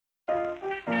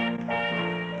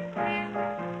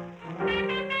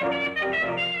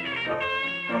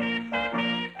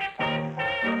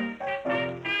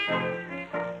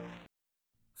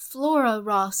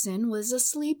Lawson was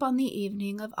asleep on the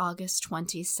evening of August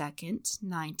 22nd,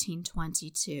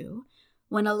 1922,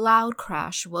 when a loud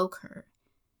crash woke her.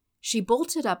 She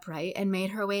bolted upright and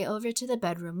made her way over to the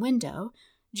bedroom window,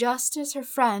 just as her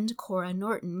friend Cora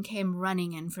Norton came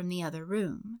running in from the other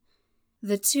room.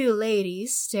 The two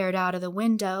ladies stared out of the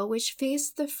window, which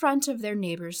faced the front of their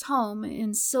neighbor's home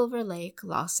in Silver Lake,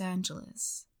 Los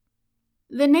Angeles.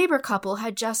 The neighbor couple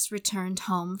had just returned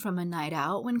home from a night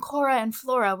out when Cora and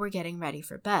Flora were getting ready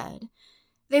for bed.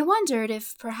 They wondered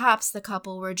if perhaps the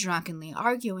couple were drunkenly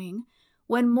arguing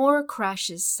when more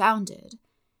crashes sounded.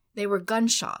 They were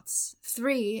gunshots,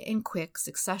 3 in quick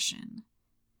succession.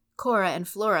 Cora and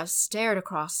Flora stared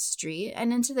across the street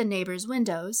and into the neighbors'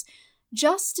 windows,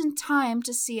 just in time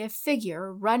to see a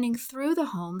figure running through the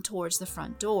home towards the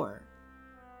front door.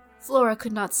 Flora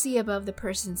could not see above the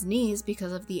person's knees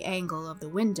because of the angle of the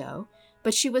window,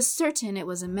 but she was certain it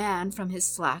was a man from his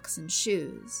slacks and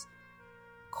shoes.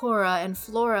 Cora and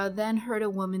Flora then heard a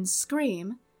woman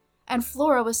scream, and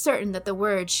Flora was certain that the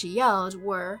words she yelled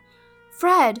were,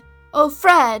 "Fred! Oh,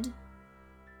 Fred!"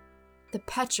 The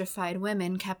petrified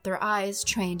women kept their eyes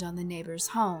trained on the neighbor's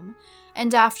home,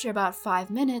 and after about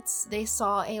 5 minutes, they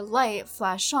saw a light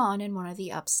flash on in one of the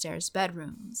upstairs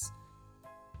bedrooms.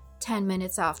 10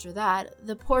 minutes after that,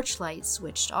 the porch light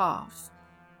switched off.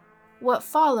 What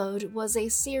followed was a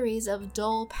series of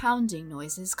dull pounding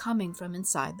noises coming from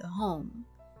inside the home.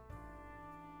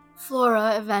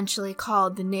 Flora eventually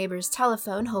called the neighbor's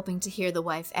telephone, hoping to hear the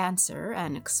wife answer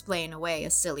and explain away a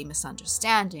silly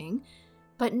misunderstanding,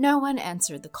 but no one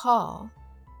answered the call.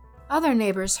 Other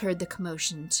neighbors heard the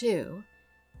commotion too.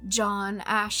 John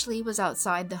Ashley was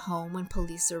outside the home when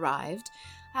police arrived,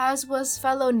 as was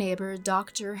fellow neighbor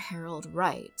Dr. Harold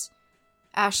Wright.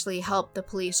 Ashley helped the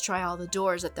police try all the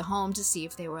doors at the home to see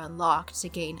if they were unlocked to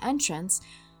gain entrance,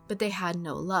 but they had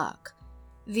no luck.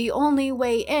 The only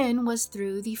way in was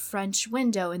through the French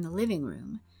window in the living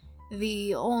room,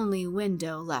 the only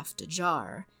window left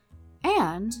ajar,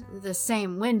 and the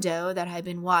same window that had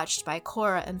been watched by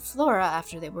Cora and Flora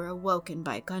after they were awoken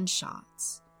by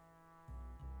gunshots.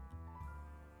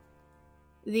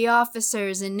 The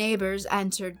officers and neighbors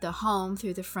entered the home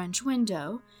through the French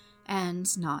window,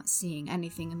 and, not seeing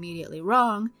anything immediately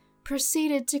wrong,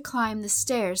 proceeded to climb the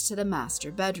stairs to the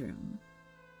master bedroom.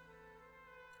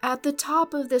 At the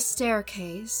top of the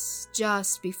staircase,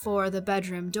 just before the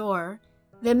bedroom door,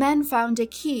 the men found a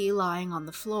key lying on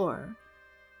the floor.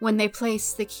 When they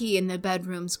placed the key in the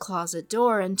bedroom's closet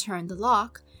door and turned the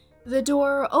lock, the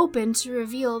door opened to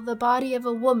reveal the body of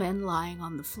a woman lying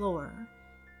on the floor.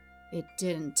 It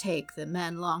didn't take the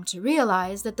men long to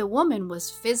realize that the woman was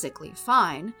physically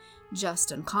fine,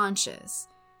 just unconscious.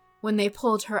 When they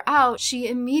pulled her out, she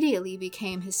immediately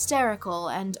became hysterical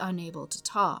and unable to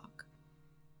talk.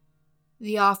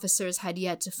 The officers had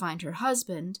yet to find her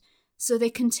husband, so they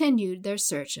continued their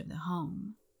search of the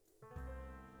home.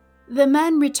 The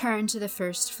men returned to the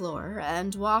first floor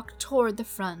and walked toward the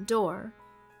front door,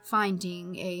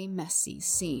 finding a messy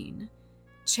scene.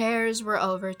 Chairs were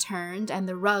overturned and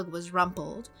the rug was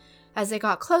rumpled. As they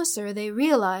got closer, they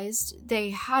realized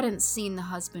they hadn't seen the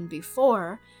husband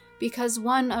before because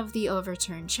one of the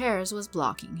overturned chairs was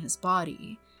blocking his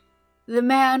body. The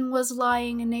man was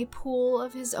lying in a pool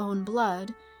of his own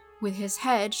blood, with his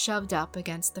head shoved up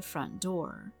against the front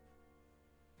door.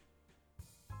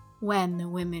 When the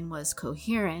woman was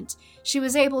coherent, she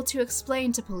was able to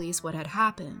explain to police what had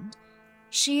happened.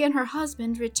 She and her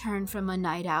husband returned from a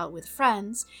night out with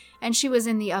friends, and she was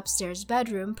in the upstairs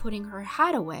bedroom putting her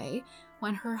hat away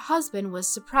when her husband was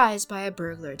surprised by a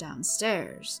burglar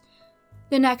downstairs.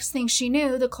 The next thing she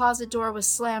knew, the closet door was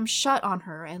slammed shut on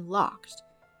her and locked.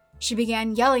 She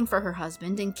began yelling for her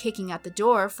husband and kicking at the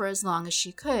door for as long as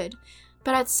she could,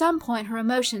 but at some point her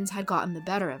emotions had gotten the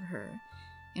better of her.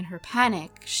 In her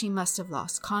panic, she must have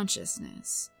lost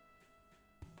consciousness.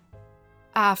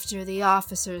 After the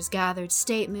officers gathered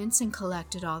statements and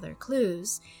collected all their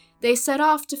clues, they set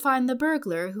off to find the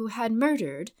burglar who had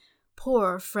murdered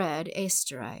poor Fred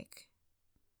Easterreich.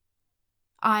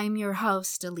 I'm your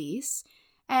host, Elise,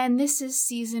 and this is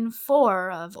Season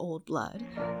 4 of Old Blood,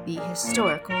 the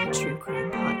historical true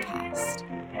crime podcast.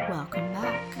 Welcome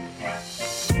back.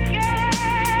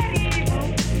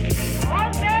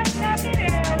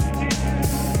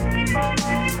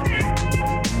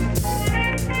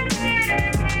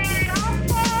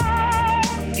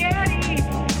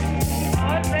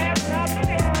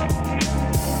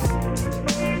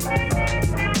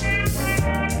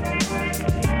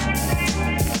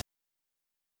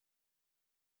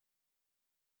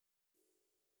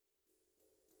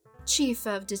 Chief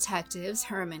of Detectives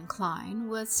Herman Klein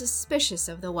was suspicious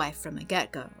of the wife from the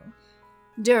get-go.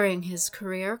 During his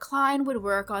career, Klein would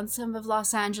work on some of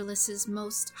Los Angeles'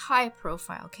 most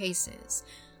high-profile cases,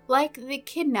 like the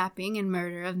kidnapping and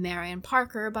murder of Marion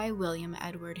Parker by William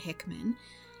Edward Hickman,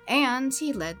 and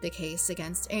he led the case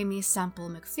against Amy Semple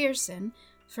McPherson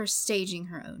for staging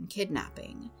her own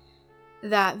kidnapping.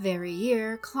 That very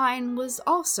year, Klein was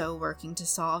also working to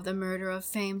solve the murder of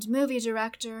famed movie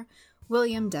director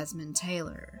William Desmond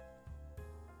Taylor.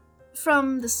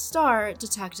 From the start,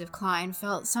 Detective Klein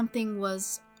felt something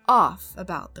was off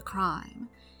about the crime.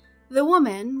 The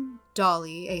woman,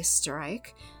 Dolly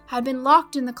Easterreich, had been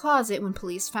locked in the closet when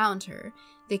police found her,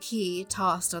 the key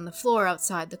tossed on the floor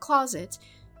outside the closet,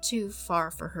 too far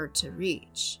for her to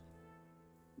reach.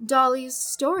 Dolly's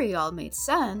story all made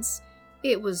sense.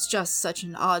 It was just such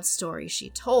an odd story she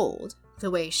told,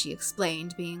 the way she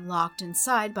explained being locked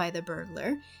inside by the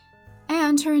burglar,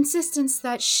 and her insistence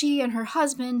that she and her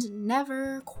husband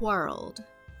never quarreled,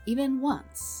 even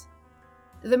once.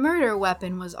 The murder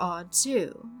weapon was odd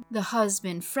too. The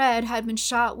husband, Fred, had been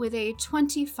shot with a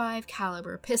 .25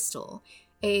 caliber pistol,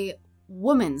 a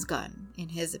woman's gun, in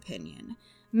his opinion.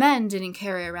 Men didn't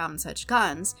carry around such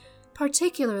guns,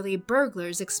 particularly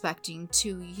burglars expecting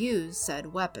to use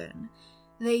said weapon.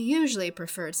 They usually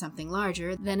preferred something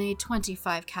larger than a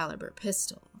 .25 caliber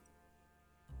pistol.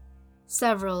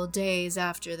 Several days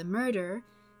after the murder,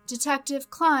 Detective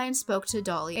Klein spoke to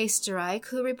Dolly Easterreich,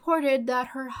 who reported that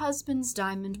her husband's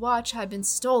diamond watch had been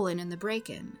stolen in the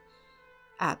break-in.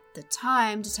 At the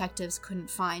time, detectives couldn't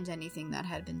find anything that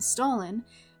had been stolen,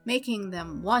 making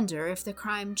them wonder if the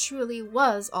crime truly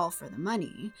was all for the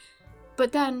money,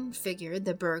 but then figured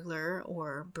the burglar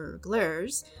or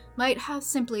burglars might have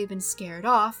simply been scared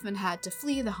off and had to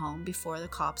flee the home before the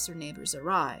cops or neighbors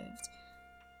arrived.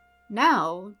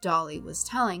 Now, Dolly was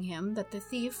telling him that the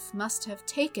thief must have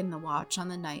taken the watch on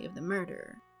the night of the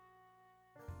murder.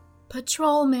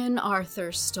 Patrolman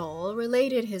Arthur Stoll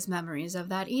related his memories of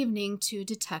that evening to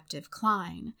Detective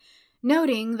Klein,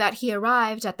 noting that he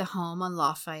arrived at the home on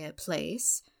Lafayette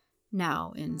Place,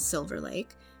 now in Silver Lake,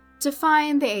 to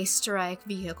find the Easterreich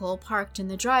vehicle parked in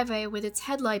the driveway with its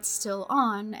headlights still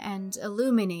on and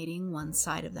illuminating one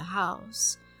side of the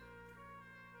house.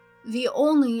 The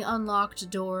only unlocked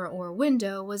door or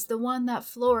window was the one that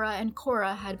Flora and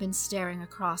Cora had been staring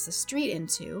across the street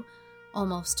into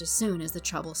almost as soon as the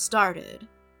trouble started.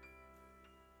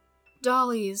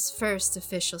 Dolly's first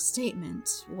official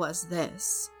statement was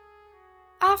this: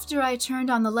 "After I turned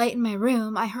on the light in my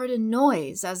room, I heard a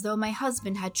noise as though my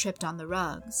husband had tripped on the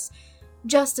rugs.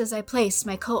 Just as I placed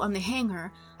my coat on the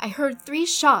hanger, I heard 3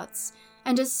 shots,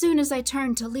 and as soon as I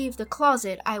turned to leave the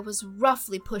closet, I was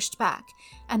roughly pushed back,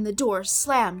 and the door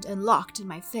slammed and locked in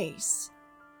my face."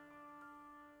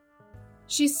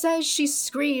 She says she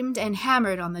screamed and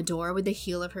hammered on the door with the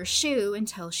heel of her shoe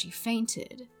until she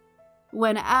fainted.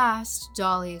 When asked,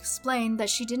 Dolly explained that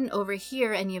she didn't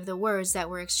overhear any of the words that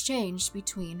were exchanged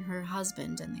between her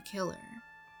husband and the killer.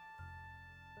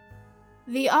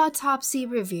 The autopsy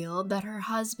revealed that her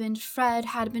husband, Fred,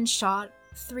 had been shot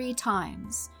 3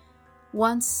 times,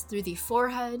 once through the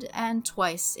forehead and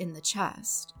twice in the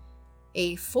chest.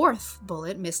 A 4th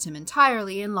bullet missed him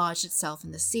entirely and lodged itself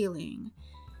in the ceiling.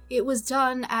 It was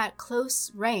done at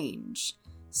close range,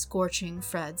 scorching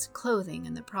Fred's clothing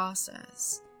in the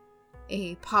process.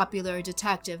 A popular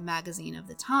detective magazine of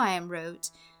the time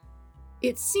wrote,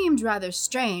 "It seemed rather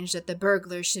strange that the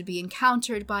burglar should be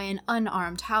encountered by an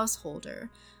unarmed householder,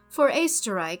 for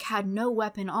Easterreich had no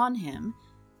weapon on him,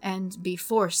 and be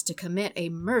forced to commit a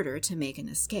murder to make an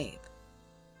escape."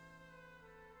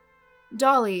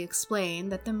 Dolly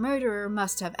explained that the murderer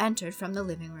must have entered from the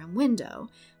living room window,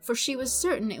 for she was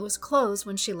certain it was closed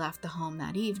when she left the home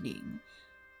that evening.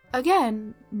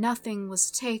 Again, nothing was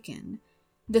taken.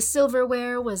 The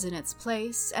silverware was in its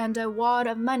place, and a wad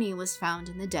of money was found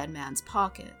in the dead man's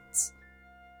pockets.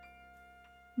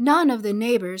 None of the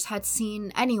neighbors had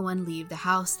seen anyone leave the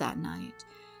house that night,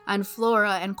 and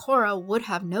Flora and Cora would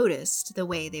have noticed the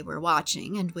way they were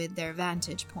watching and with their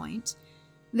vantage point.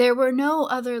 There were no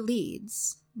other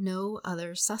leads, no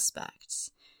other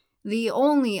suspects. The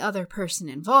only other person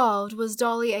involved was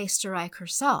Dolly Easterreich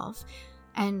herself,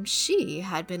 and she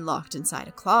had been locked inside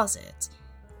a closet.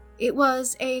 It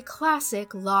was a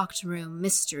classic locked room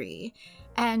mystery,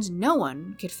 and no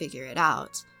one could figure it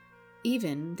out,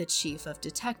 even the chief of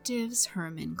detectives,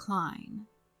 Herman Klein.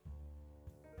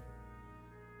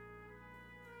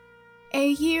 A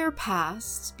year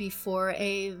passed before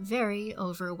a very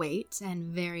overweight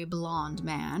and very blonde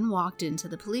man walked into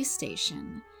the police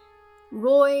station.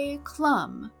 Roy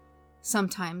Klum,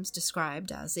 sometimes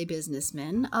described as a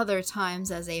businessman, other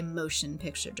times as a motion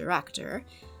picture director,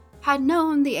 had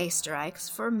known the Easterreichs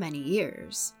for many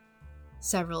years.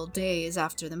 Several days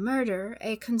after the murder,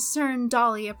 a concerned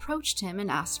Dolly approached him and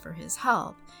asked for his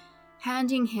help,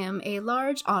 handing him a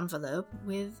large envelope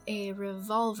with a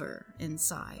revolver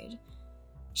inside.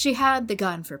 She had the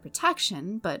gun for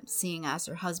protection, but seeing as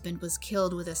her husband was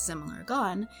killed with a similar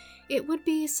gun, it would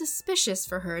be suspicious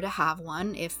for her to have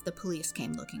one if the police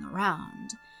came looking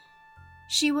around.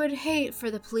 She would hate for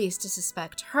the police to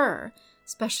suspect her,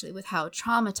 especially with how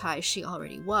traumatized she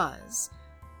already was.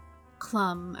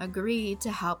 Clum agreed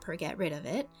to help her get rid of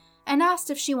it, and asked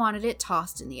if she wanted it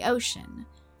tossed in the ocean.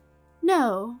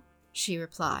 "No," she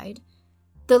replied.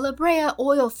 "The La Brea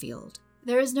oil field.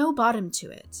 There is no bottom to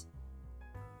it."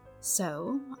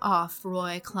 So, off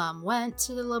Roy Clum went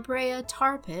to the La Brea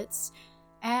tar pits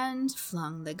and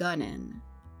flung the gun in.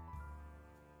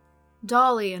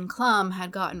 Dolly and Clum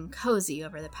had gotten cozy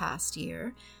over the past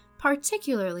year,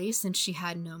 particularly since she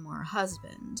had no more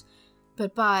husband.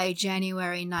 But by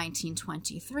January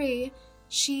 1923,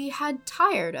 she had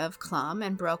tired of Clum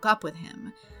and broke up with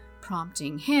him,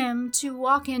 prompting him to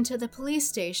walk into the police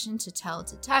station to tell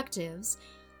detectives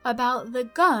about the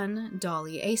gun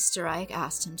Dolly Easterreich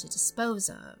asked him to dispose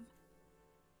of.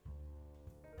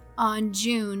 On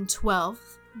June 12,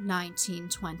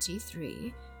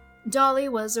 1923, Dolly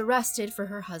was arrested for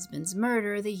her husband's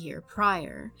murder the year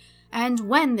prior, and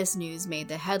when this news made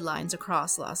the headlines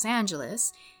across Los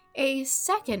Angeles, a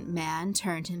second man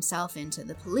turned himself into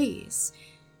the police.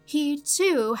 He,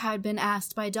 too, had been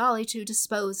asked by Dolly to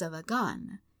dispose of a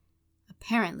gun.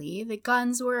 Apparently, the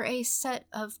guns were a set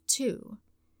of 2.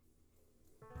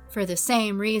 For the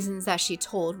same reasons that she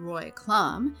told Roy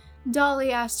Clum,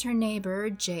 Dolly asked her neighbor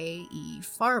J.E.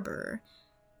 Farber.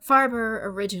 Farber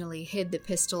originally hid the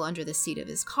pistol under the seat of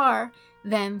his car,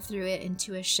 then threw it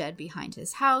into a shed behind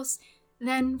his house,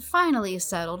 then finally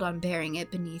settled on burying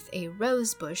it beneath a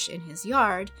rose bush in his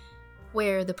yard,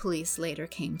 where the police later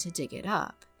came to dig it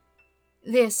up.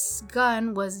 This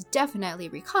gun was definitely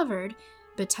recovered,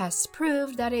 but tests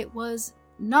proved that it was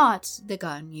not the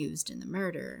gun used in the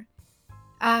murder.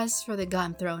 As for the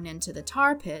gun thrown into the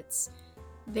tar pits,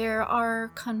 there are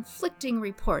conflicting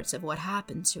reports of what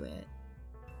happened to it.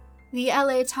 The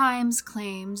LA Times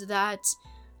claimed that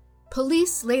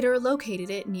police later located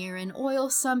it near an oil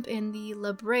sump in the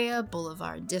La Brea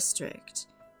Boulevard district.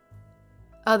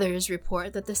 Others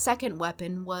report that the second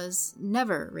weapon was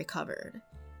never recovered.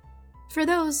 For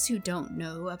those who don't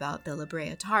know about the La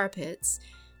Brea tar pits,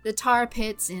 the tar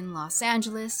pits in Los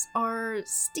Angeles are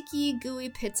sticky, gooey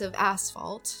pits of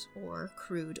asphalt, or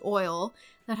crude oil,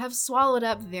 that have swallowed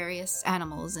up various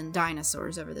animals and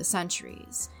dinosaurs over the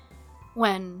centuries.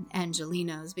 When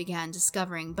Angelenos began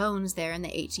discovering bones there in the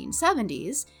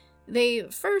 1870s, they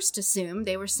first assumed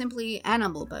they were simply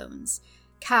animal bones,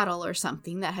 cattle or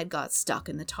something that had got stuck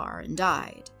in the tar and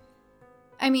died.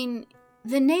 I mean,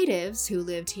 the natives who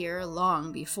lived here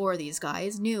long before these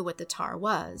guys knew what the tar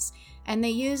was, and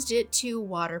they used it to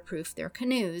waterproof their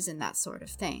canoes and that sort of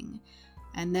thing.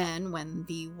 And then, when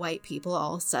the white people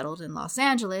all settled in Los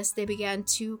Angeles, they began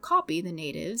to copy the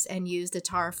natives and use the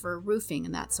tar for roofing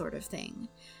and that sort of thing.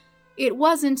 It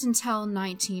wasn't until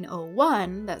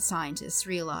 1901 that scientists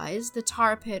realized the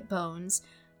tar pit bones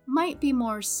might be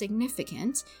more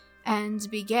significant and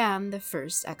began the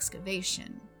first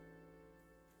excavation.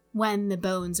 When the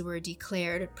bones were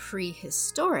declared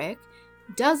prehistoric,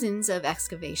 dozens of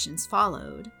excavations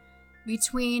followed.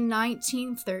 Between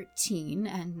 1913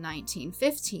 and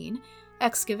 1915,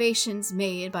 excavations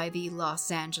made by the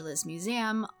Los Angeles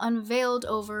Museum unveiled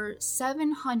over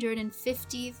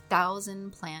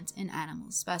 750,000 plant and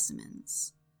animal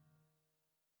specimens.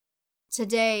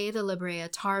 Today, the La Brea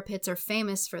tar pits are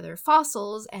famous for their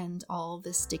fossils and all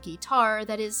the sticky tar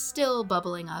that is still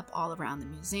bubbling up all around the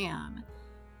museum.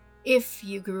 If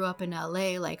you grew up in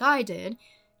LA like I did,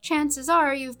 chances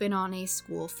are you've been on a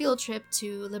school field trip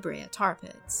to La Brea tar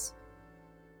pits.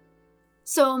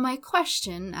 So my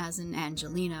question, as an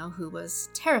Angeleno who was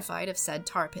terrified of said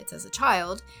tar pits as a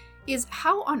child, is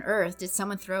how on earth did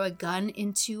someone throw a gun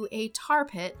into a tar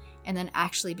pit and then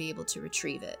actually be able to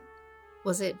retrieve it?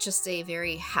 Was it just a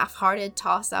very half-hearted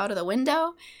toss out of the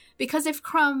window? Because if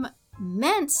Crumb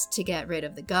meant to get rid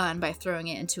of the gun by throwing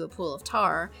it into a pool of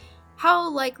tar,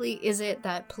 how likely is it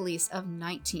that police of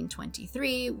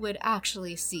 1923 would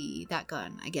actually see that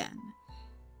gun again?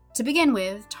 To begin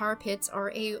with, tar pits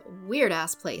are a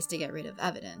weird-ass place to get rid of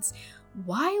evidence.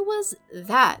 Why was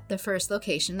that the first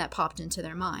location that popped into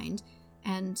their mind?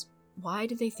 And why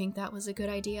did they think that was a good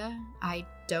idea? I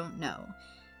don't know.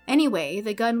 Anyway,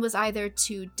 the gun was either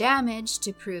too damaged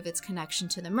to prove its connection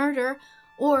to the murder,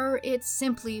 or it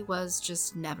simply was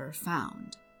just never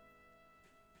found.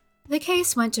 The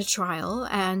case went to trial,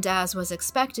 and as was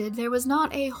expected, there was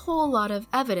not a whole lot of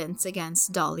evidence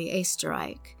against Dolly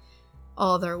Easterreich.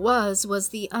 All there was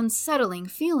the unsettling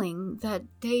feeling that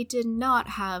they did not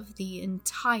have the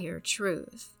entire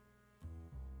truth.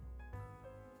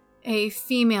 A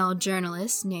female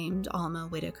journalist named Alma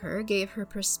Whitaker gave her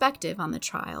perspective on the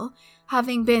trial,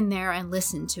 having been there and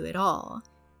listened to it all.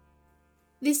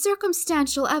 "The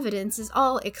circumstantial evidence is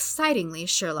all excitingly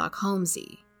Sherlock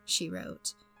Holmesy," she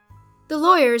wrote. "The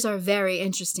lawyers are very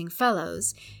interesting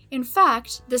fellows. In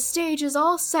fact, the stage is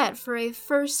all set for a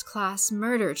first-class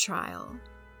murder trial."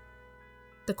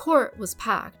 The court was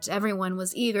packed. Everyone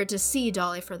was eager to see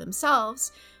Dolly for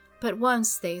themselves, but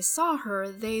once they saw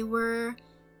her, they were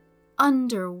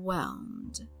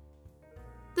underwhelmed.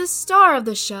 "The star of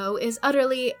the show is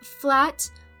utterly flat,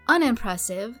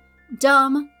 unimpressive,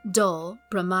 dumb, dull,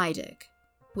 bromidic,"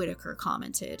 Whitaker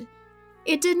commented.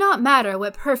 "It did not matter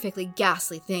what perfectly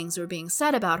ghastly things were being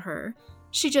said about her.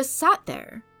 She just sat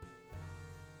there.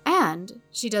 And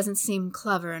she doesn't seem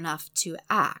clever enough to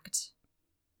act."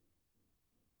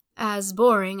 As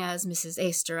boring as Mrs.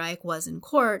 Easterreich was in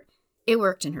court, it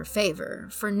worked in her favor,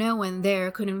 for no one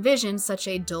there could envision such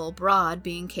a dull broad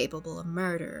being capable of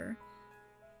murder.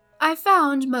 "I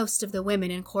found most of the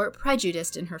women in court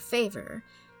prejudiced in her favor,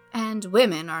 and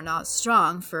women are not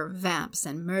strong for vamps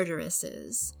and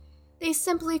murderesses. They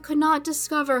simply could not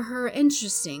discover her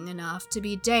interesting enough to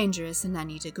be dangerous in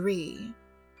any degree."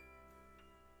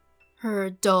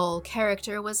 Her dull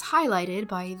character was highlighted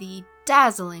by the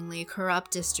dazzlingly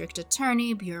corrupt district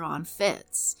attorney Buron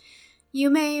Fitz. You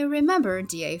may remember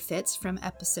D.A. Fitz from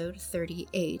episode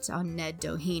 38 on Ned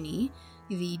Doheny,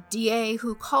 the DA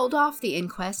who called off the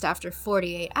inquest after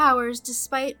 48 hours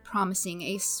despite promising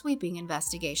a sweeping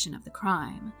investigation of the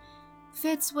crime.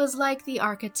 Fitz was like the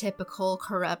archetypical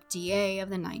corrupt DA of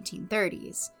the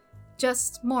 1930s,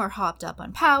 just more hopped up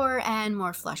on power and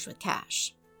more flush with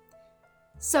cash.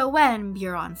 So when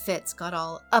Buron Fitz got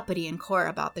all uppity in court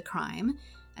about the crime,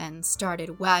 and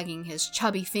started wagging his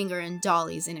chubby finger in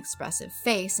Dolly's inexpressive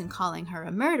face and calling her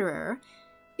a murderer,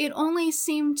 it only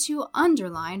seemed to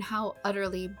underline how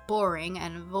utterly boring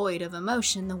and void of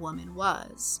emotion the woman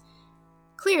was.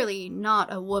 Clearly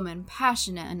not a woman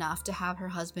passionate enough to have her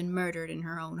husband murdered in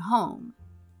her own home.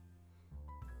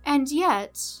 And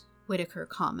yet, Whitaker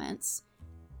comments,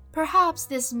 perhaps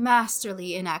this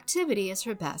masterly inactivity is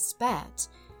her best bet.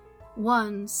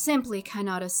 One simply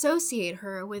cannot associate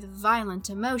her with violent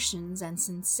emotions and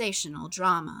sensational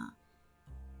drama.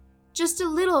 Just a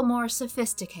little more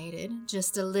sophisticated,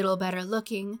 just a little better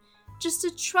looking, just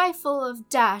a trifle of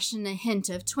dash and a hint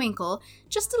of twinkle,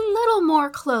 just a little more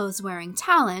clothes-wearing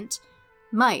talent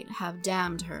might have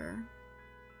damned her.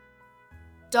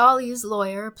 Dolly's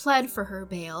lawyer pled for her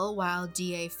bail while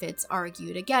D.A. Fitz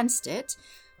argued against it,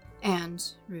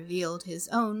 and revealed his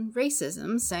own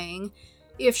racism, saying,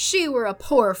 "If she were a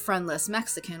poor, friendless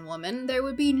Mexican woman, there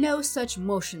would be no such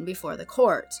motion before the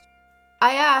court.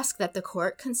 I ask that the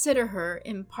court consider her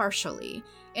impartially,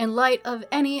 in light of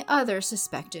any other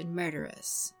suspected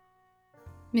murderess."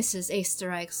 Mrs.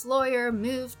 Easterreich's lawyer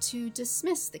moved to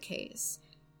dismiss the case.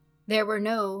 There were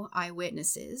no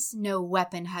eyewitnesses, no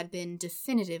weapon had been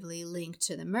definitively linked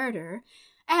to the murder,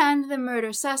 and the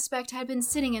murder suspect had been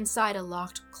sitting inside a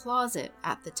locked closet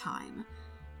at the time.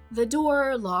 The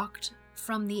door locked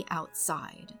from the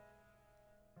outside.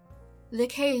 The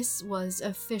case was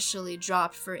officially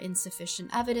dropped for insufficient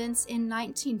evidence in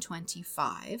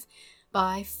 1925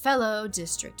 by fellow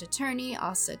District Attorney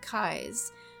Asa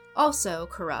Kais, also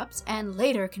corrupt and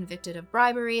later convicted of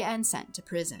bribery and sent to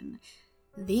prison.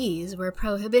 These were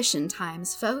Prohibition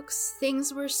times, folks.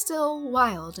 Things were still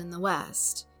wild in the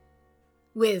West.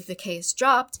 With the case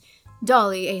dropped,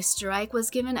 Dolly Easterreich was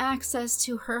given access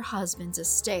to her husband's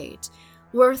estate,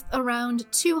 worth around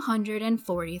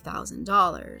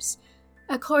 $240,000.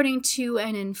 According to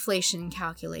an inflation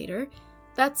calculator,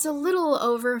 that's a little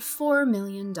over $4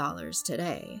 million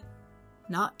today.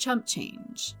 Not chump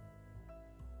change.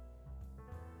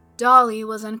 Dolly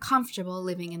was uncomfortable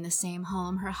living in the same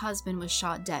home her husband was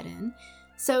shot dead in,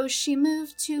 so she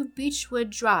moved to Beechwood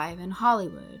Drive in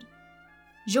Hollywood.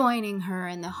 Joining her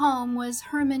in the home was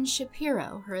Herman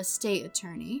Shapiro, her estate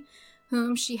attorney,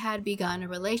 whom she had begun a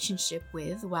relationship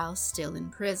with while still in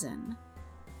prison.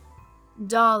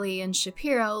 Dolly and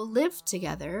Shapiro lived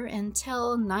together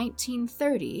until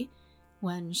 1930,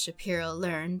 when Shapiro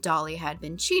learned Dolly had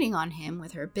been cheating on him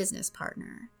with her business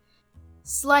partner.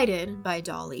 Slighted by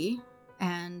Dolly,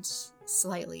 and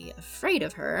slightly afraid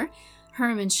of her,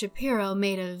 Herman Shapiro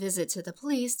made a visit to the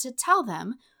police to tell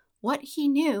them what he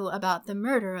knew about the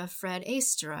murder of Fred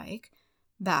Easterreich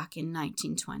back in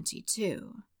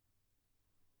 1922.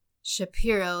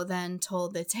 Shapiro then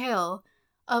told the tale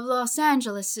of Los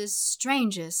Angeles'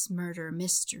 strangest murder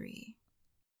mystery.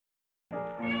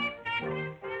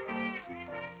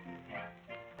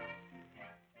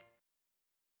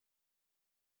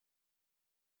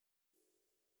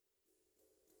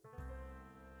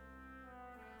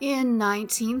 In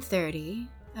 1930,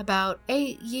 about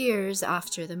 8 years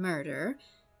after the murder,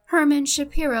 Herman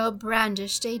Shapiro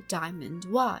brandished a diamond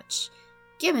watch,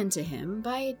 given to him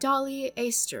by Dolly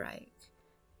Easterreich.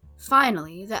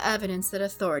 Finally, the evidence that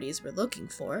authorities were looking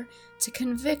for to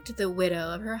convict the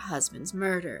widow of her husband's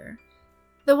murder.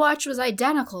 The watch was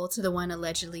identical to the one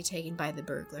allegedly taken by the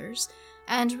burglars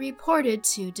and reported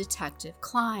to Detective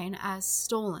Klein as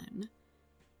stolen.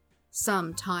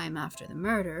 Some time after the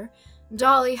murder,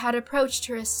 Dolly had approached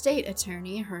her estate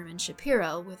attorney, Herman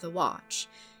Shapiro, with the watch,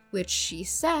 which she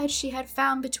said she had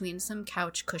found between some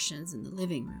couch cushions in the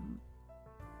living room.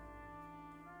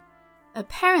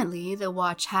 Apparently, the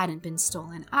watch hadn't been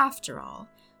stolen after all,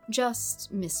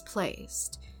 just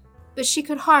misplaced. But she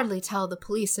could hardly tell the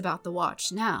police about the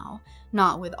watch now,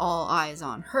 not with all eyes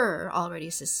on her already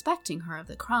suspecting her of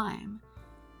the crime.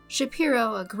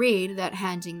 Shapiro agreed that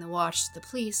handing the watch to the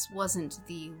police wasn't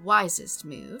the wisest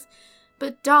move,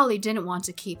 but Dolly didn't want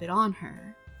to keep it on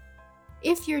her.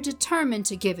 "If you're determined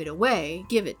to give it away,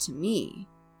 give it to me,"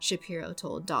 Shapiro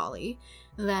told Dolly,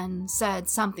 then said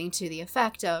something to the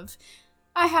effect of,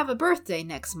 "I have a birthday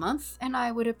next month, and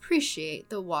I would appreciate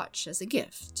the watch as a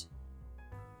gift."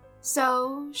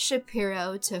 So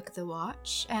Shapiro took the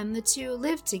watch, and the two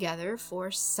lived together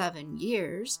for 7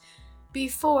 years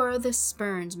before the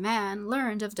spurned man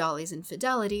learned of Dolly's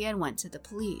infidelity and went to the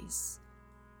police.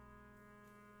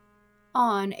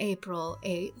 On April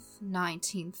 8,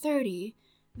 1930,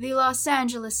 the Los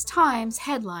Angeles Times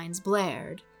headlines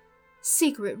blared,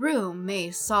 "Secret Room May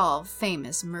Solve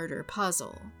Famous Murder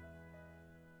Puzzle."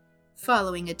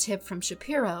 Following a tip from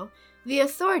Shapiro, the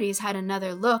authorities had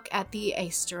another look at the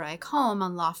Easterreich home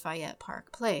on Lafayette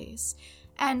Park Place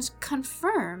and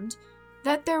confirmed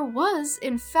that there was,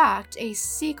 in fact, a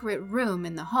secret room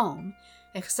in the home,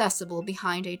 accessible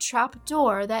behind a trap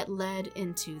door that led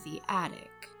into the attic.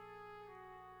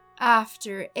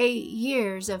 After 8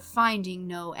 years of finding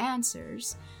no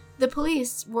answers, the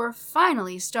police were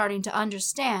finally starting to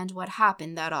understand what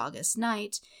happened that August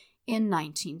night in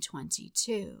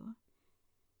 1922.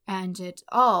 And it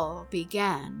all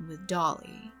began with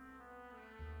Dolly.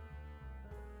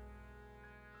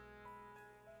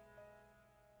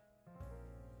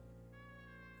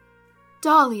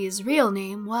 Dolly's real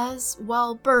name was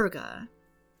Walburga.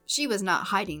 She was not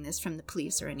hiding this from the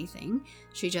police or anything.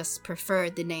 She just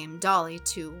preferred the name Dolly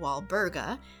to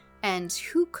Walburga, and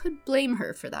who could blame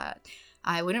her for that?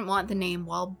 I wouldn't want the name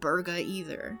Walburga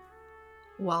either.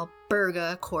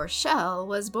 Walburga Korshell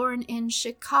was born in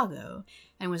Chicago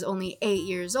and was only 8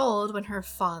 years old when her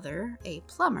father, a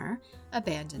plumber,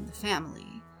 abandoned the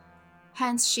family.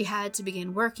 Hence, she had to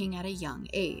begin working at a young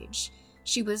age.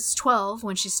 She was 12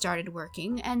 when she started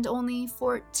working and only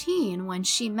 14 when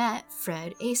she met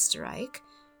Fred Easterreich,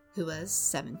 who was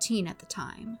 17 at the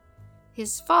time.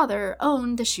 His father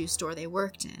owned the shoe store they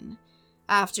worked in.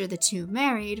 After the two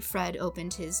married, Fred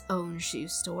opened his own shoe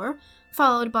store,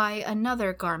 followed by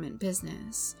another garment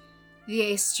business. The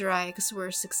Easterreichs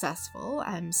were successful,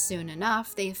 and soon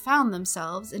enough they found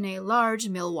themselves in a large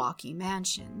Milwaukee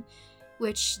mansion,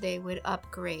 which they would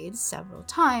upgrade several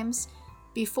times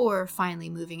before finally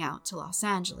moving out to Los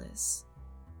Angeles.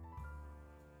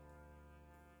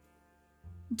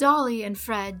 Dolly and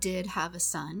Fred did have a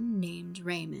son named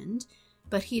Raymond,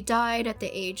 but he died at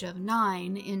the age of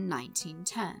 9 in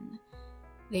 1910.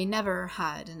 They never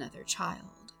had another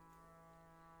child.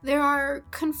 There are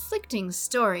conflicting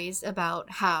stories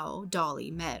about how Dolly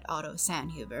met Otto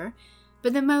Sandhuber,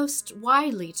 but the most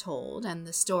widely told, and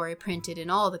the story printed in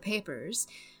all the papers,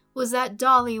 was that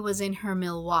Dolly was in her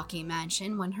Milwaukee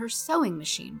mansion when her sewing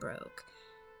machine broke.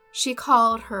 She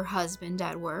called her husband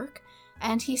at work,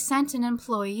 and he sent an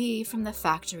employee from the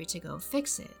factory to go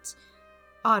fix it,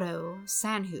 Otto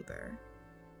Sandhuber.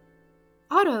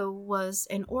 Otto was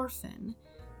an orphan.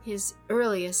 His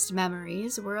earliest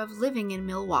memories were of living in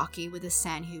Milwaukee with the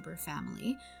Sandhuber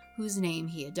family, whose name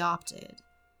he adopted.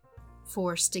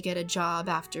 Forced to get a job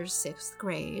after 6th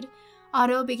grade,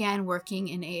 Otto began working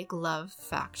in a glove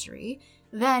factory,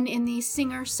 then in the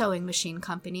Singer Sewing Machine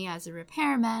Company as a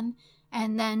repairman,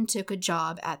 and then took a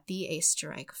job at the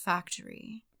Easterreich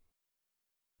factory.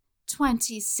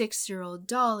 26-year-old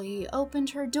Dolly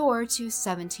opened her door to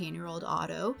 17-year-old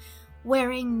Otto,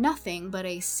 wearing nothing but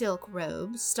a silk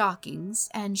robe, stockings,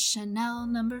 and Chanel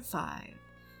No. 5.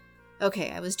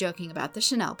 Okay, I was joking about the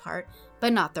Chanel part,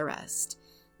 but not the rest.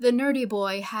 The nerdy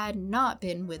boy had not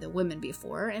been with a woman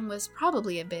before and was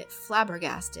probably a bit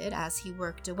flabbergasted as he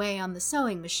worked away on the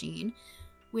sewing machine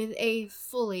with a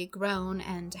fully grown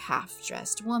and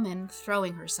half-dressed woman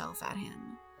throwing herself at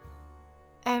him.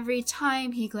 Every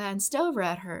time he glanced over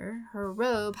at her, her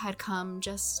robe had come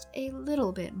just a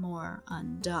little bit more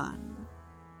undone.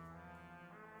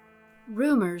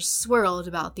 Rumors swirled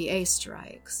about the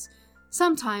Asterikes.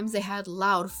 Sometimes they had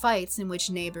loud fights in which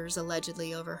neighbors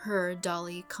allegedly overheard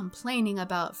Dolly complaining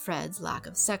about Fred's lack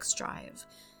of sex drive.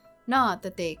 Not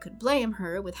that they could blame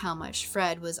her with how much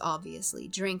Fred was obviously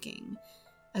drinking.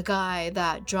 A guy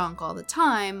that drunk all the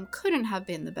time couldn't have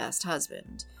been the best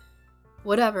husband.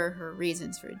 Whatever her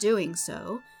reasons for doing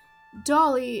so,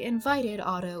 Dolly invited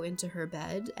Otto into her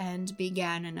bed and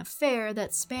began an affair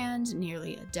that spanned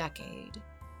nearly a decade.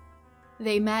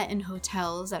 They met in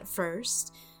hotels at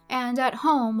first, and at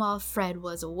home while Fred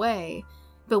was away,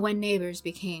 but when neighbors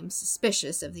became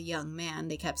suspicious of the young man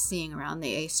they kept seeing around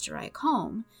the Asterike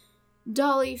home,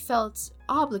 Dolly felt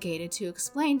obligated to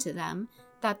explain to them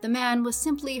that the man was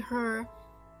simply her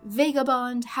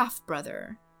vagabond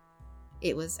half-brother.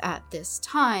 It was at this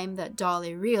time that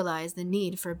Dolly realized the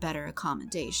need for better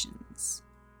accommodations.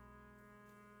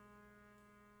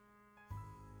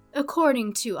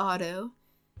 According to Otto,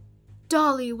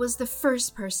 Dolly was the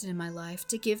first person in my life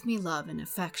to give me love and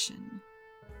affection.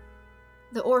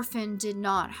 The orphan did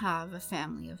not have a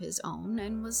family of his own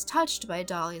and was touched by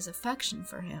Dolly's affection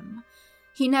for him.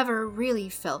 He never really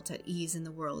felt at ease in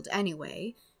the world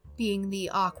anyway, being the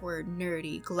awkward,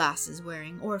 nerdy,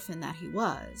 glasses-wearing orphan that he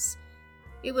was.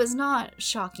 It was not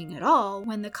shocking at all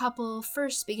when the couple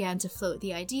first began to float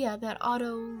the idea that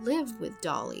Otto lived with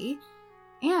Dolly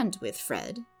and with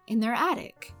Fred in their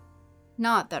attic.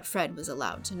 Not that Fred was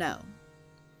allowed to know.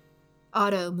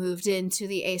 Otto moved into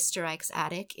the Asterikes'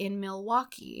 attic in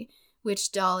Milwaukee,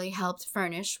 which Dolly helped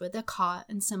furnish with a cot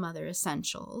and some other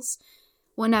essentials.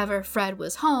 Whenever Fred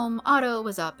was home, Otto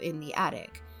was up in the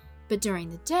attic, but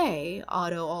during the day,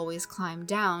 Otto always climbed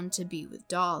down to be with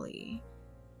Dolly.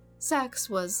 Sex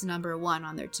was number one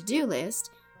on their to-do list,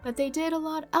 but they did a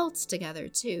lot else together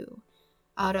too.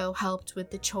 Otto helped with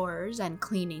the chores and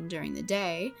cleaning during the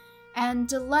day, and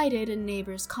delighted in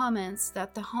neighbors' comments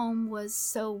that the home was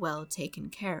so well taken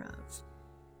care of.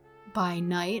 By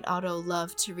night, Otto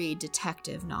loved to read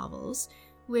detective novels,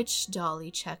 which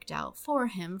Dolly checked out for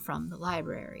him from the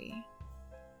library.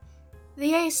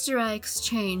 The Asterikes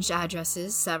changed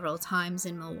addresses several times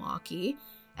in Milwaukee,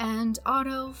 and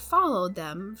Otto followed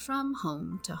them from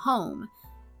home to home,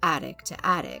 attic to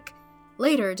attic,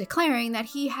 later declaring that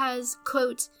he has,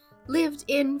 quote, lived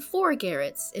in 4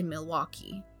 garrets in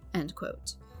Milwaukee, end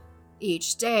quote.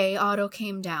 Each day, Otto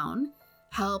came down,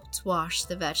 helped wash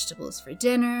the vegetables for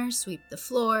dinner, sweep the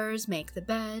floors, make the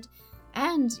bed,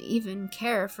 and even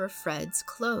care for Fred's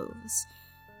clothes.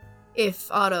 If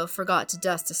Otto forgot to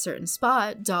dust a certain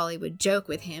spot, Dolly would joke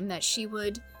with him that she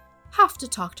would have to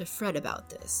talk to Fred about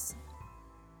this.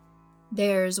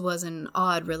 Theirs was an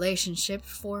odd relationship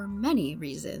for many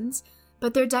reasons,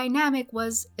 but their dynamic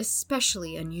was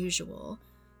especially unusual,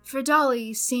 for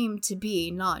Dolly seemed to be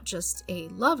not just a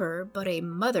lover, but a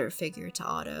mother figure to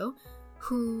Otto,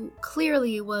 who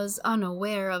clearly was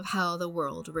unaware of how the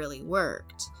world really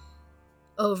worked.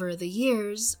 Over the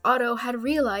years, Otto had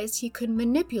realized he could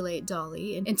manipulate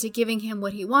Dolly into giving him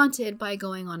what he wanted by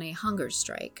going on a hunger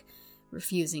strike,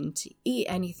 refusing to eat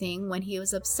anything when he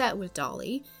was upset with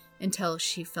Dolly until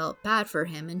she felt bad for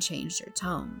him and changed her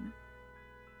tone.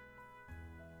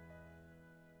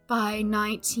 By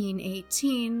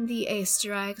 1918, the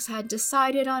Asterikes had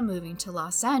decided on moving to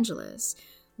Los Angeles,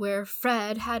 where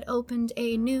Fred had opened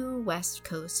a new West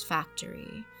Coast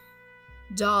factory.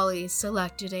 Dolly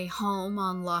selected a home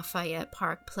on Lafayette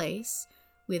Park Place,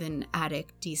 with an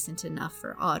attic decent enough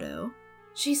for Otto.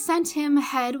 She sent him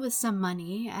ahead with some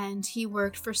money, and he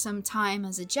worked for some time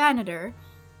as a janitor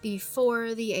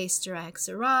before the Asterikes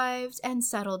arrived and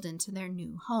settled into their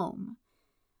new home.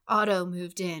 Otto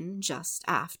moved in just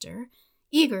after,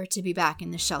 eager to be back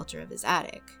in the shelter of his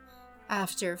attic.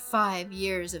 After 5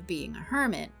 years of being a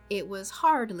hermit, it was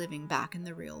hard living back in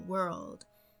the real world.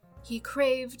 He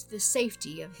craved the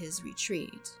safety of his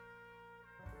retreat.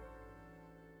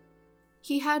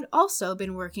 He had also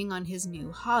been working on his new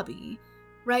hobby,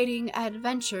 writing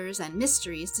adventures and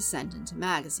mysteries to send into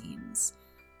magazines.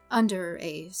 Under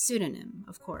a pseudonym,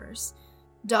 of course.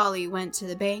 Dolly went to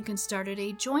the bank and started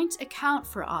a joint account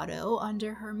for Otto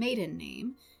under her maiden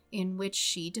name, in which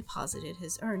she deposited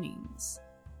his earnings.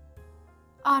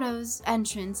 Otto's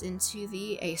entrance into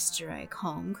the Asterike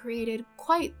home created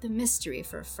quite the mystery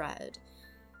for Fred.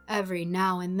 Every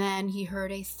now and then he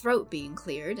heard a throat being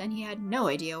cleared, and he had no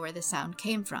idea where the sound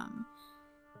came from.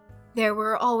 There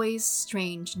were always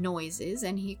strange noises,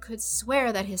 and he could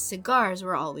swear that his cigars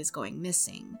were always going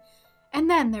missing. And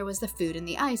then there was the food in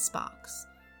the icebox.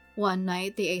 One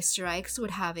night the Easterreichs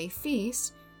would have a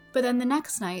feast, but then the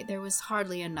next night there was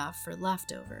hardly enough for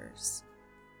leftovers.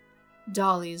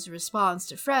 Dolly's response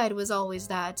to Fred was always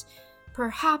that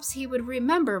perhaps he would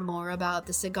remember more about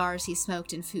the cigars he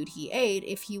smoked and food he ate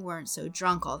if he weren't so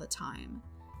drunk all the time.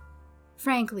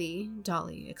 Frankly,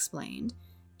 Dolly explained,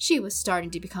 she was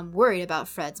starting to become worried about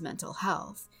Fred's mental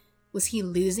health. Was he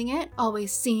losing it,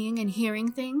 always seeing and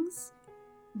hearing things?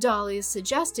 Dolly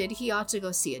suggested he ought to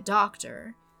go see a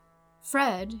doctor.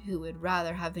 Fred, who would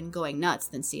rather have been going nuts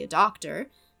than see a doctor,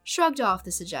 shrugged off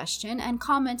the suggestion and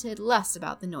commented less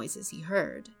about the noises he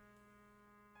heard.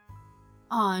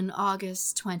 On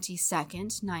August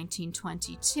 22nd,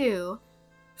 1922,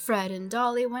 Fred and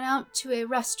Dolly went out to a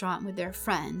restaurant with their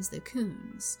friends, the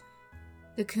Coons.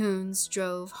 The Coons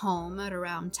drove home at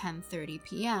around 10:30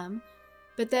 p.m.,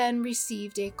 but then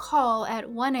received a call at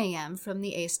 1 a.m. from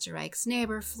the Easterreich's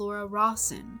neighbor, Flora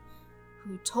Rawson,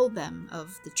 who told them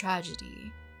of the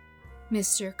tragedy.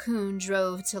 Mr. Coon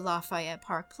drove to Lafayette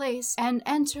Park Place and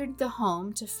entered the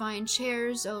home to find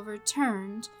chairs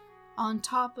overturned on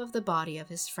top of the body of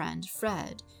his friend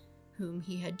Fred, whom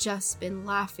he had just been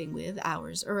laughing with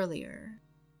hours earlier.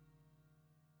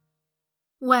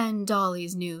 When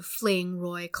Dolly's new fling,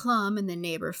 Roy Clum, and the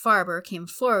neighbor Farber came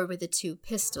forward with the 2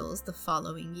 pistols the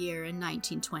following year in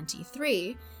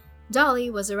 1923, Dolly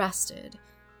was arrested.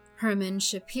 Herman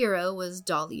Shapiro was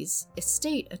Dolly's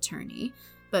estate attorney,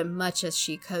 but much as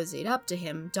she cozied up to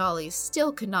him, Dolly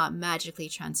still could not magically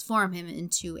transform him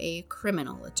into a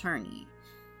criminal attorney.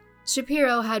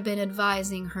 Shapiro had been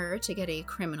advising her to get a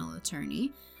criminal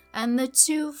attorney, and the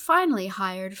two finally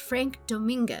hired Frank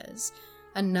Dominguez,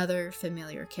 another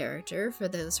familiar character for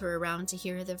those who were around to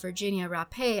hear the Virginia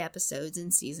Rapé episodes in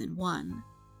Season 1.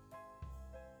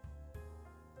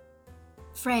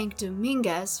 Frank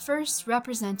Dominguez first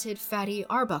represented Fatty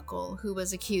Arbuckle, who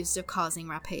was accused of causing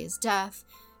Rapé's death,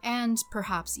 and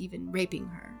perhaps even raping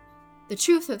her. The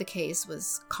truth of the case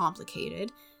was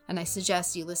complicated, and I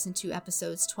suggest you listen to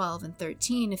episodes 12 and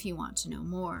 13 if you want to know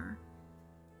more.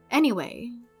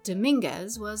 Anyway,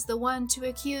 Dominguez was the one to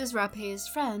accuse Rapé's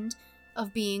friend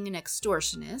of being an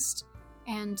extortionist,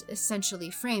 and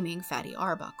essentially framing Fatty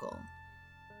Arbuckle.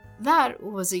 That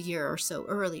was a year or so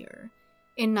earlier.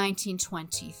 In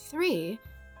 1923,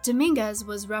 Dominguez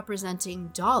was representing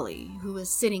Dolly, who was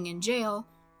sitting in jail,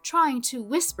 trying to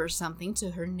whisper something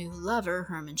to her new lover,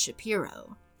 Herman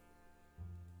Shapiro.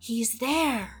 "He's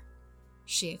there,"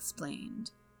 she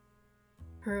explained.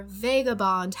 Her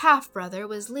vagabond half-brother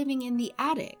was living in the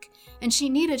attic, and she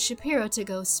needed Shapiro to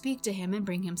go speak to him and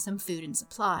bring him some food and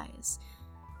supplies.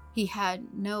 He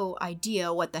had no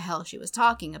idea what the hell she was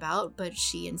talking about, but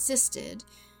she insisted.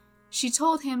 She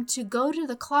told him to go to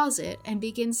the closet and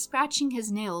begin scratching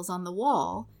his nails on the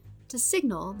wall to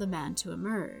signal the man to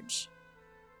emerge.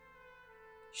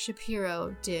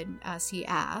 Shapiro did as he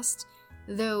asked,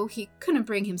 though he couldn't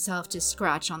bring himself to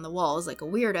scratch on the walls like a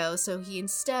weirdo, so he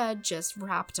instead just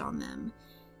rapped on them.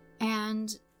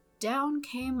 And down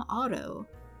came Otto,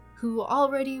 who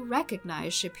already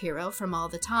recognized Shapiro from all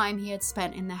the time he had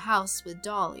spent in the house with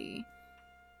Dolly.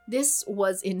 This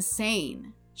was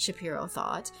insane, Shapiro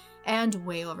thought, and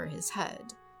way over his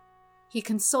head. He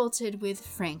consulted with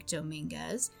Frank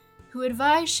Dominguez, who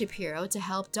advised Shapiro to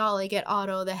help Dolly get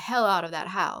Otto the hell out of that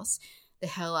house. The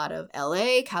hell out of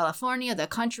LA, California, the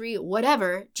country,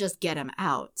 whatever, just get him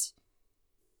out.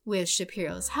 With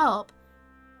Shapiro's help,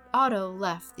 Otto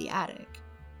left the attic.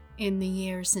 In the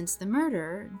year since the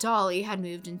murder, Dolly had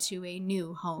moved into a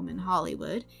new home in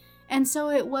Hollywood, and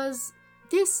so it was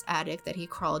this attic that he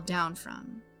crawled down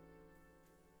from.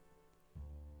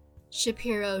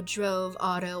 Shapiro drove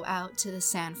Otto out to the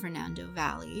San Fernando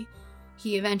Valley.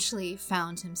 He eventually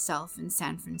found himself in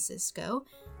San Francisco,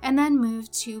 and then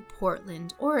moved to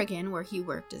Portland, Oregon, where he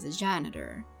worked as a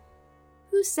janitor.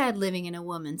 Who said living in a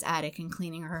woman's attic and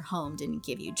cleaning her home didn't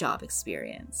give you job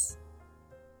experience?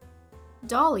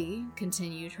 Dolly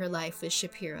continued her life with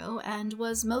Shapiro and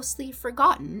was mostly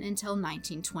forgotten until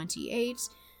 1928,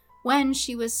 when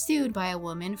she was sued by a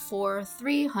woman for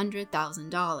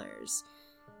 $300,000.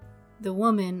 The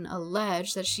woman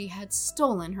alleged that she had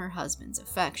stolen her husband's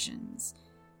affections.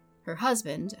 Her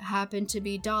husband happened to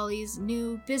be Dolly's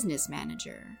new business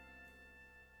manager.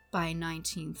 By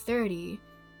 1930,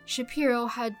 Shapiro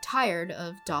had tired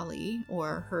of Dolly,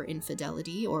 or her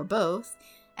infidelity, or both,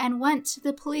 and went to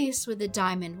the police with the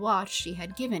diamond watch she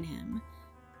had given him.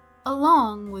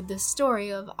 along with the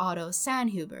story of Otto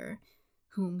Sandhuber,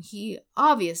 whom he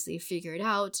obviously figured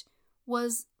out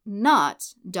was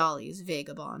not Dolly's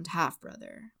vagabond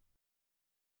half-brother.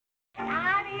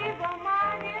 An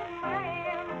evil-minded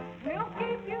man will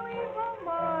keep you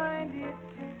evil-minded.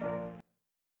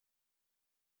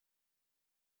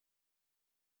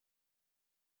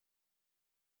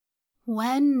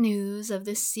 When news of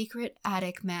the secret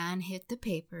attic man hit the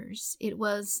papers, it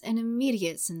was an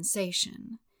immediate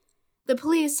sensation. The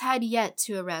police had yet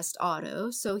to arrest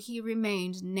Otto, so he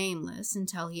remained nameless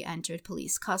until he entered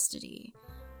police custody.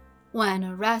 When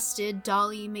arrested,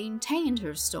 Dolly maintained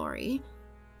her story,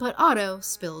 but Otto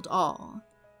spilled all.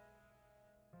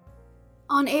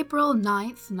 On April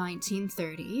 9th,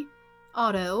 1930,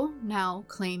 Otto, now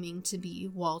claiming to be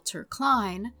Walter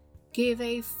Klein, gave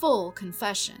a full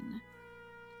confession.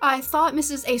 "I thought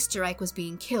Mrs. Easterreich was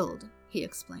being killed," he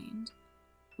explained.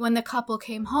 When the couple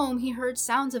came home, he heard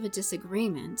sounds of a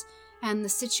disagreement and the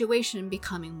situation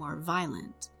becoming more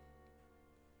violent.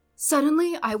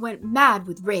 "Suddenly, I went mad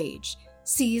with rage,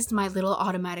 seized my little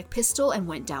automatic pistol and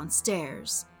went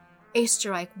downstairs.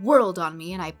 Easterreich whirled on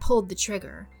me and I pulled the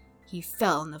trigger. He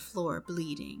fell on the floor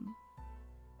bleeding."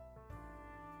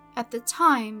 At the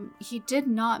time, he did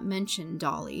not mention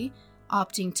Dolly,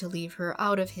 opting to leave her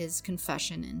out of his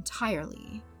confession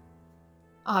entirely.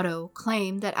 Otto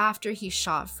claimed that after he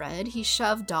shot Fred, he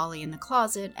shoved Dolly in the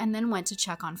closet and then went to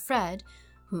check on Fred,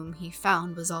 whom he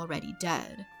found was already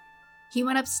dead. He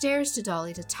went upstairs to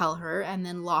Dolly to tell her and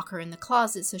then lock her in the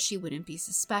closet so she wouldn't be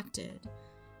suspected.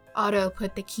 Otto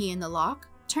put the key in the lock,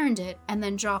 turned it, and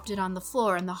then dropped it on the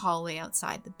floor in the hallway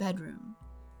outside the bedroom.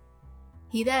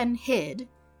 He then hid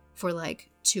for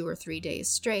 2 or 3 days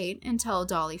straight until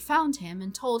Dolly found him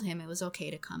and told him it was okay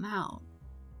to come out.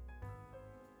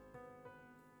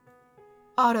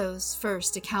 Otto's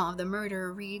first account of the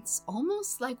murder reads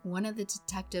almost like one of the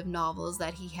detective novels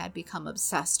that he had become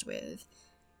obsessed with.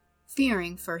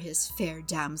 Fearing for his fair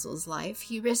damsel's life,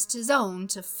 he risked his own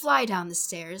to fly down the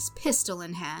stairs, pistol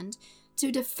in hand,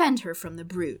 to defend her from the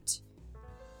brute.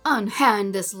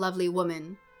 "Unhand this lovely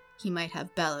woman," he might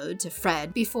have bellowed to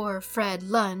Fred before Fred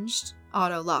lunged.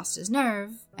 Otto lost his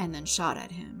nerve and then shot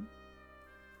at him.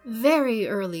 Very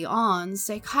early on,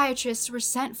 psychiatrists were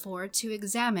sent for to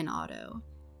examine Otto.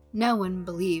 No one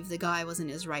believed the guy was in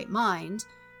his right mind,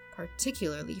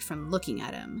 particularly from looking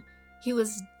at him. He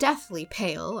was deathly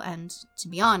pale, and, to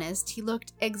be honest, he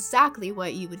looked exactly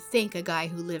what you would think a guy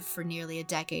who lived for nearly a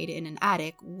decade in an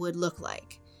attic would look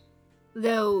like.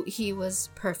 Though he was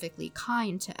perfectly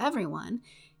kind to everyone,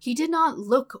 he did not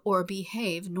look or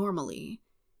behave normally.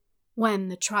 When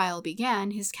the trial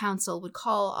began, his counsel would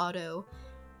call Otto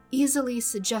easily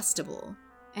suggestible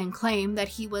and claim that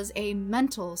he was a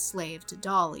mental slave to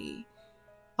Dolly.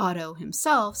 Otto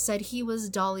himself said he was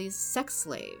Dolly's sex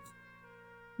slave.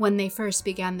 When they first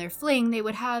began their fling, they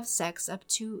would have sex up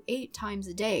to 8 times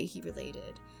a day, he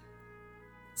related.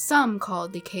 Some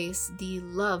called the case the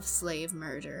love slave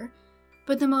murder,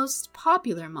 but the most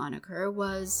popular moniker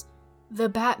was the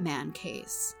Batman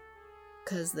case,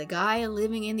 because the guy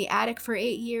living in the attic for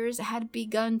 8 years had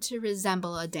begun to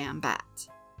resemble a damn bat.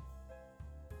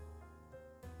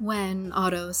 When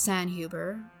Otto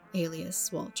Sandhuber,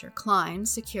 alias Walter Klein,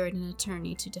 secured an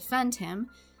attorney to defend him,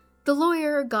 the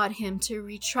lawyer got him to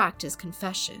retract his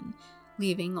confession,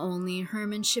 leaving only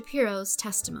Herman Shapiro's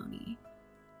testimony,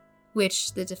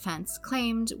 which the defense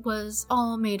claimed was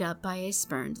all made up by a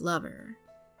spurned lover.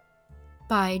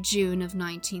 By June of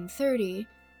 1930,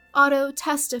 Otto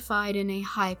testified in a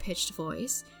high-pitched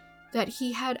voice that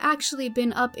he had actually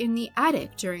been up in the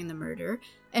attic during the murder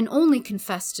and only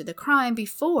confessed to the crime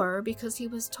before because he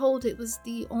was told it was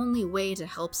the only way to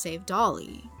help save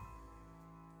Dolly.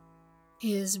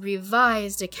 His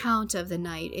revised account of the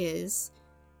night is,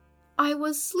 "I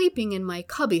was sleeping in my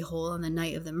cubbyhole on the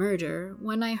night of the murder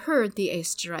when I heard the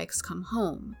Easterreichs come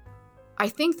home. I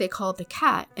think they called the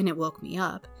cat and it woke me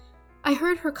up. I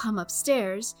heard her come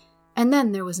upstairs, and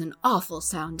then there was an awful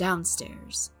sound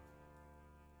downstairs."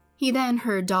 He then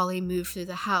heard Dolly move through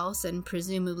the house and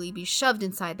presumably be shoved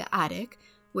inside the attic,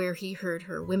 where he heard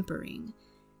her whimpering.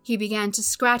 He began to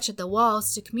scratch at the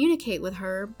walls to communicate with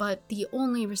her, but the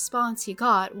only response he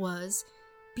got was,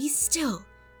 "Be still.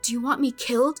 Do you want me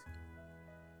killed?"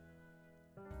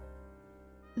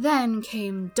 Then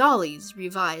came Dolly's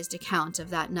revised account of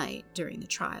that night during the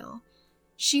trial.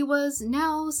 She was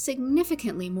now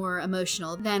significantly more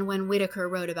emotional than when Whitaker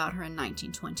wrote about her in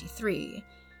 1923.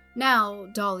 Now,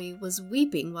 Dolly was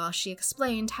weeping while she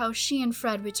explained how she and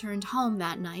Fred returned home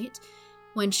that night,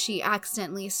 when she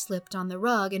accidentally slipped on the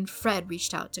rug and Fred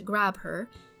reached out to grab her,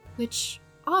 which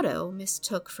Otto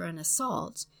mistook for an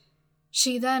assault.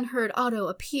 She then heard Otto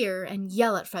appear and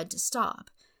yell at Fred to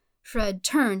stop. Fred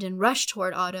turned and rushed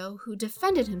toward Otto, who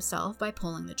defended himself by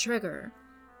pulling the trigger.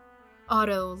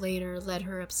 Otto later led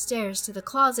her upstairs to the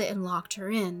closet and locked her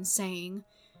in, saying,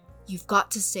 "You've got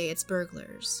to say it's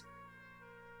burglars."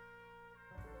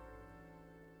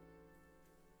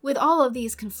 With all of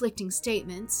these conflicting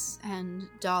statements, and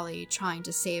Dolly trying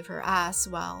to save her ass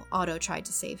while Otto tried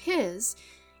to save his,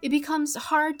 it becomes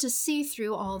hard to see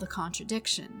through all the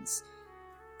contradictions.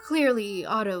 Clearly,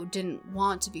 Otto didn't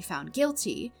want to be found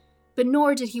guilty, but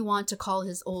nor did he want to call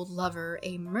his old lover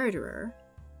a murderer,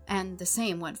 and the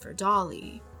same went for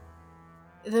Dolly.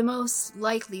 The most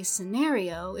likely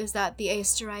scenario is that the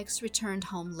Oostenrijks returned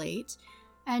home late,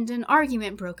 and an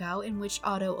argument broke out in which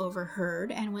Otto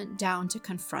overheard and went down to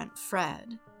confront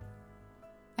Fred.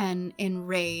 An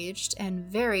enraged and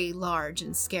very large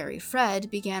and scary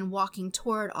Fred began walking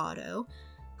toward Otto,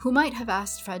 who might have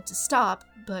asked Fred to stop,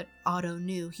 but Otto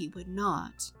knew he would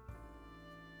not.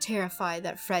 Terrified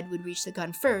that Fred would reach the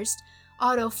gun first,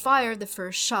 Otto fired the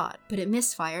first shot, but it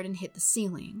misfired and hit the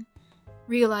ceiling.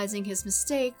 Realizing his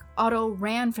mistake, Otto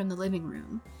ran from the living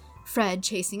room, Fred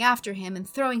chasing after him and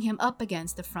throwing him up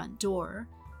against the front door.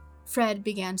 Fred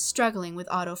began struggling with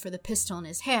Otto for the pistol in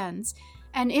his hands,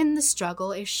 and in the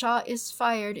struggle a shot is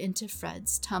fired into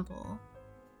Fred's temple.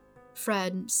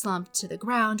 Fred slumped to the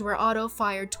ground, where Otto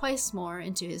fired twice more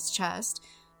into his chest,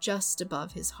 just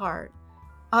above his heart.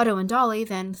 Otto and Dolly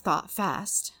then thought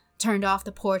fast, turned off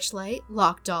the porch light,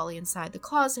 locked Dolly inside the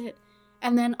closet,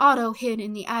 and then Otto hid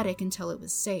in the attic until it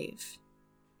was safe.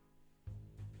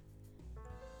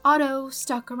 Otto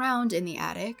stuck around in the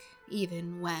attic,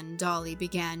 even when Dolly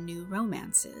began new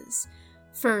romances,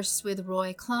 first with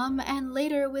Roy Klum and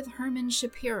later with Herman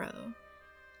Shapiro.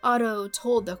 Otto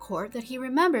told the court that he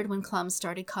remembered when Klum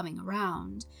started coming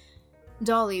around.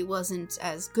 Dolly wasn't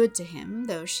as good to him,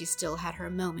 though she still had her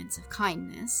moments of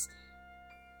kindness.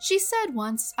 She said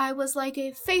once, "I was like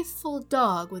a faithful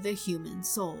dog with a human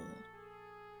soul."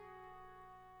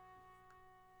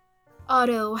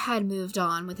 Otto had moved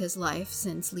on with his life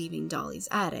since leaving Dolly's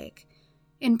attic.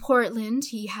 In Portland,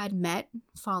 he had met,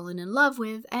 fallen in love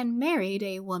with, and married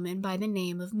a woman by the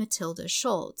name of Matilda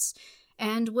Schultz,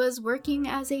 and was working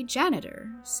as a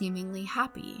janitor, seemingly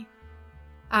happy.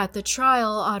 At the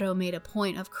trial, Otto made a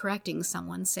point of correcting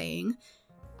someone, saying,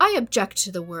 "I object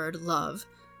to the word love.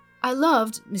 I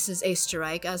loved Mrs.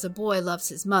 Oostenrijk as a boy loves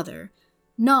his mother,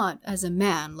 not as a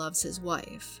man loves his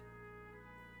wife."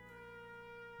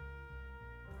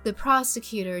 The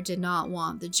prosecutor did not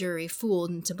want the jury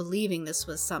fooled into believing this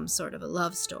was some sort of a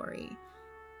love story.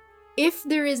 "If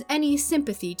there is any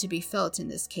sympathy to be felt in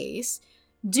this case,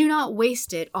 do not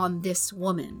waste it on this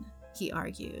woman," he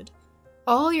argued.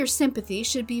 "All your sympathy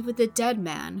should be with the dead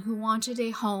man who wanted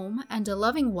a home and a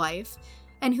loving wife,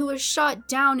 and who was shot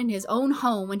down in his own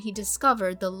home when he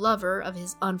discovered the lover of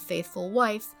his unfaithful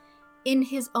wife in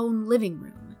his own living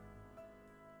room."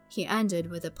 He ended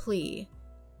with a plea: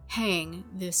 "Hang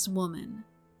this woman."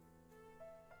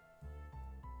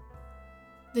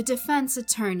 The defense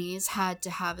attorneys had to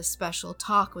have a special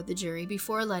talk with the jury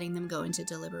before letting them go into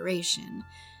deliberation,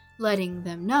 letting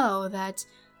them know that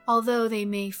although they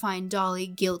may find Dolly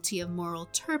guilty of moral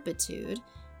turpitude,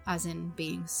 as in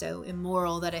being so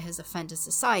immoral that it has offended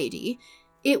society,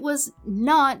 it was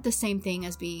not the same thing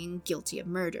as being guilty of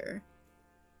murder.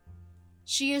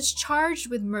 She is charged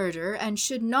with murder and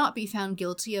should not be found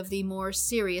guilty of the more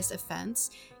serious offense,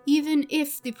 even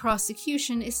if the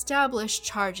prosecution established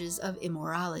charges of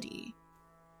immorality.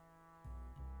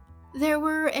 There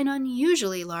were an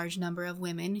unusually large number of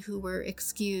women who were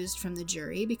excused from the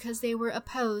jury because they were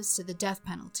opposed to the death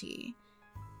penalty.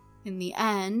 In the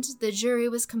end, the jury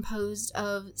was composed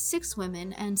of 6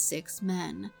 women and 6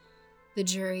 men. The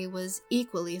jury was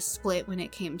equally split when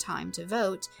it came time to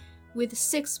vote, with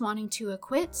 6 wanting to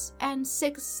acquit and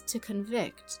 6 to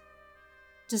convict.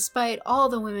 Despite all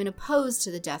the women opposed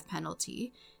to the death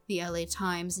penalty, the LA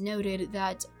Times noted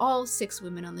that all 6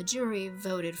 women on the jury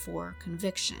voted for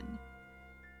conviction.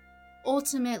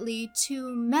 Ultimately,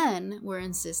 2 men were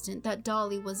insistent that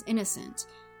Dolly was innocent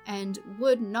and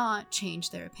would not change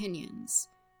their opinions.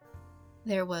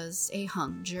 There was a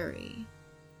hung jury.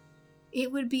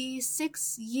 It would be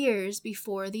 6 years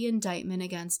before the indictment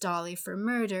against Dolly for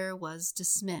murder was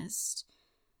dismissed.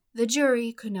 The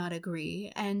jury could not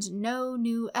agree, and no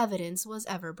new evidence was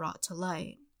ever brought to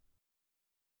light.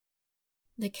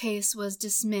 The case was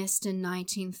dismissed in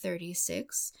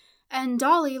 1936, and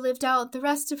Dolly lived out the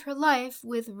rest of her life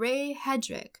with Ray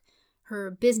Hedrick,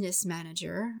 her business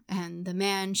manager, and the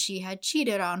man she had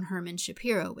cheated on Herman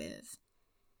Shapiro with.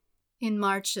 In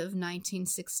March of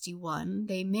 1961,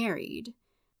 they married.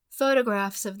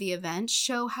 Photographs of the event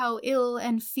show how ill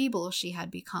and feeble she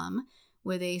had become,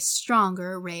 with a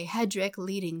stronger Ray Hedrick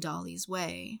leading Dolly's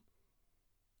way.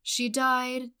 She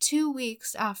died 2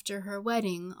 weeks after her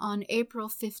wedding on April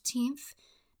 15th,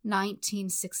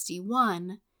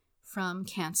 1961, from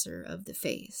cancer of the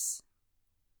face.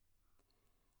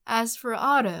 As for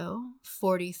Otto,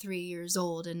 43 years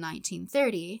old in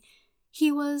 1930,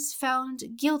 he was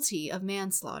found guilty of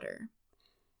manslaughter.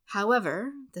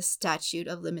 However, the statute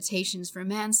of limitations for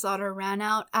manslaughter ran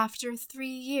out after 3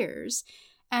 years,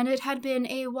 and it had been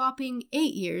a whopping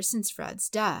 8 years since Fred's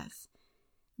death.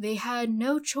 They had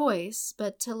no choice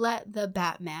but to let the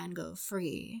Batman go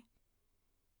free.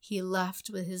 He left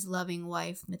with his loving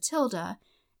wife, Matilda,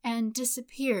 and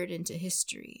disappeared into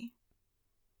history.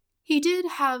 He did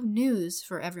have news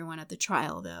for everyone at the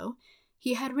trial, though.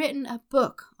 He had written a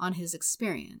book on his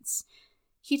experience.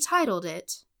 He titled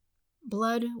it,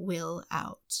 Blood Will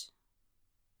Out.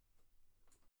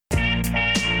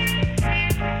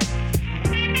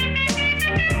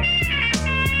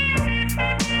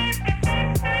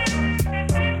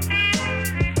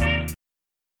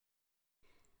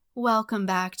 Welcome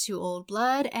back to Old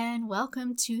Blood, and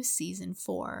welcome to Season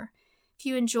 4. If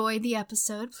you enjoyed the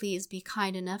episode, please be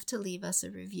kind enough to leave us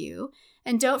a review,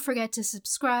 and don't forget to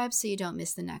subscribe so you don't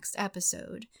miss the next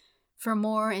episode. For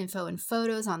more info and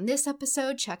photos on this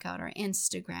episode, check out our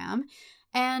Instagram,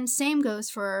 and same goes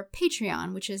for our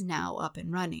Patreon, which is now up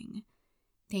and running.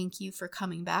 Thank you for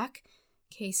coming back.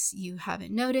 In case you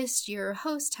haven't noticed, your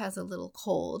host has a little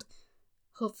cold.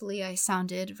 Hopefully I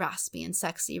sounded raspy and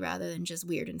sexy rather than just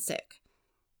weird and sick.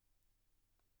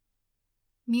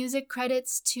 Music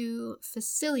credits to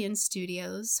Facilion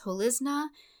Studios' Holisna,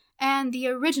 and the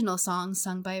original song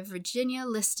sung by Virginia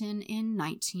Liston in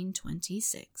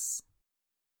 1926.